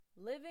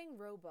Living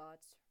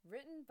Robots,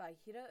 written by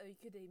Hira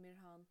Öykü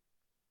Demirhan.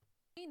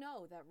 We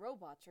know that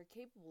robots are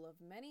capable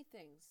of many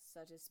things,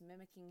 such as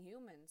mimicking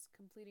humans,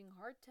 completing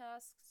hard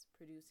tasks,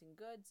 producing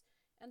goods,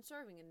 and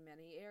serving in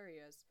many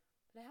areas.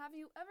 But have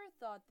you ever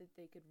thought that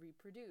they could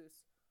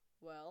reproduce?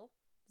 Well,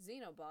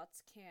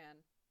 Xenobots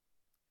can.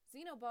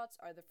 Xenobots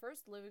are the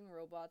first living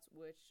robots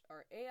which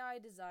are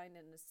AI designed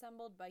and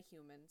assembled by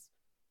humans.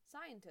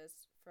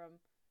 Scientists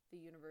from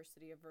the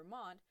University of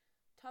Vermont,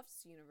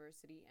 Tufts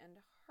University, and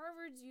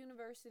Harvard's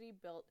University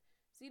built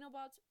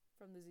Xenobots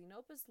from the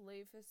Xenopus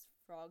laevis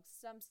frog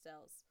stem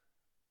cells.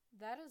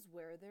 That is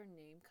where their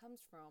name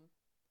comes from.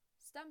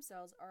 Stem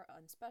cells are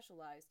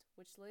unspecialized,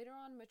 which later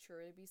on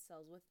mature to be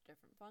cells with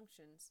different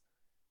functions.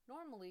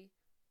 Normally,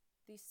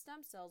 these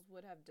stem cells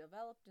would have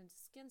developed into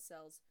skin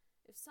cells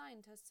if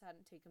scientists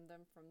hadn't taken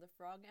them from the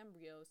frog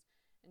embryos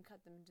and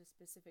cut them into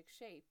specific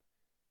shape.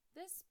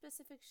 This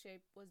specific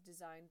shape was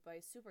designed by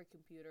a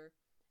supercomputer,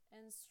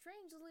 and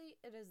strangely,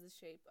 it is the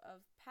shape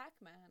of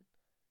Pac-Man.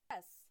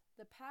 Yes,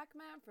 the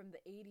Pac-Man from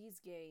the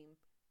 80s game.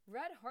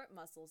 Red heart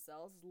muscle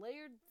cells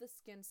layered the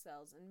skin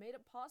cells and made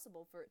it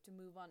possible for it to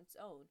move on its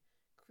own,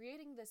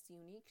 creating this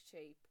unique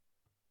shape.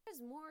 What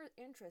is more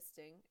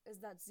interesting is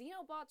that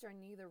Xenobots are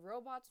neither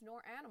robots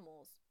nor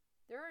animals.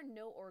 There are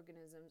no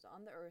organisms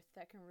on the earth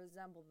that can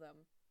resemble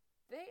them.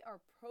 They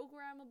are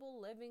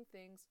programmable living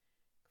things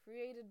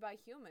created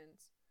by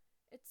humans.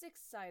 It's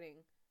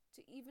exciting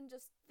to even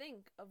just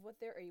think of what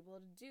they're able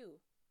to do.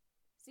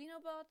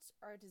 Xenobots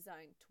are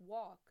designed to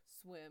walk,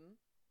 swim,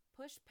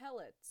 push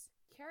pellets,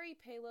 carry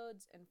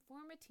payloads, and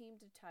form a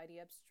team to tidy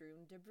up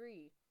strewn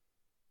debris.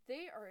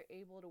 They are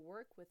able to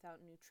work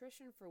without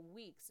nutrition for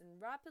weeks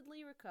and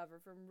rapidly recover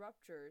from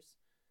ruptures.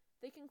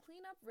 They can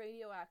clean up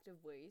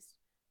radioactive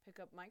waste, pick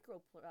up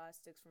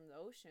microplastics from the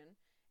ocean,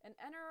 and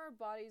enter our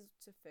bodies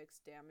to fix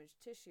damaged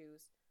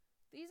tissues.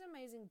 These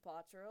amazing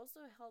bots are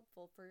also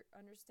helpful for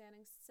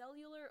understanding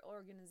cellular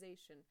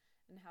organization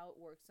and how it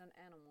works on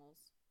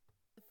animals.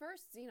 The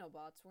first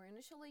Xenobots were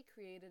initially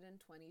created in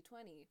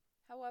 2020.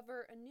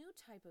 However, a new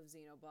type of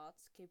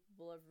Xenobots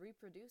capable of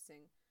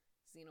reproducing,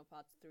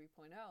 Xenobots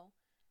 3.0,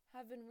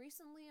 have been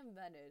recently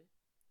invented.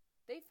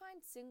 They find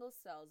single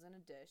cells in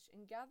a dish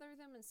and gather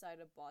them inside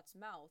a bot's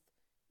mouth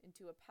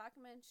into a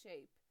Pac-Man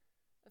shape.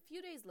 A few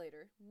days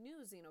later,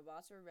 new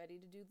Xenobots are ready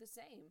to do the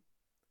same.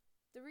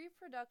 The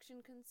reproduction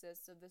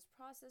consists of this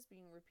process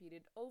being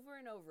repeated over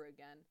and over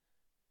again,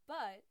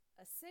 but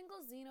a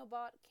single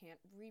Xenobot can't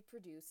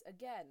reproduce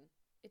again.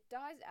 It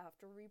dies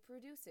after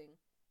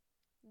reproducing.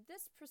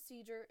 This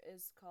procedure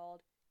is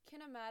called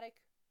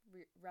kinematic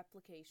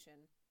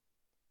replication.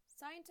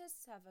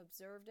 Scientists have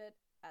observed it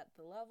at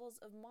the levels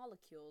of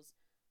molecules,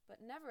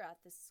 but never at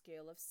the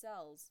scale of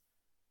cells.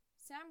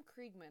 Sam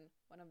Kriegman,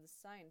 one of the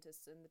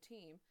scientists in the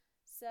team,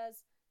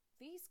 says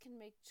these can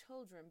make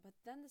children, but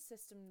then the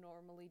system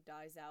normally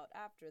dies out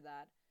after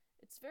that.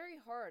 It's very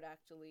hard,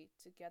 actually,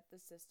 to get the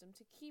system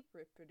to keep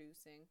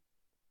reproducing.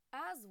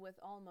 As with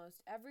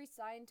almost every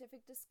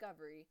scientific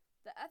discovery,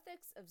 the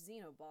ethics of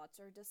Xenobots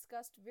are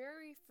discussed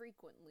very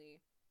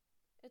frequently.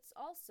 It's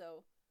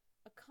also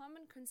a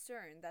common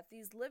concern that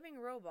these living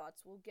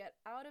robots will get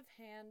out of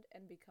hand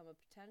and become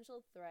a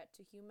potential threat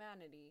to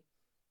humanity.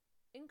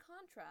 In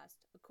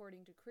contrast,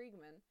 according to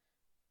Kriegman,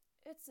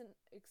 it's an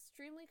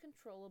extremely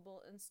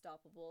controllable and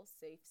stoppable,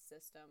 safe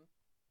system.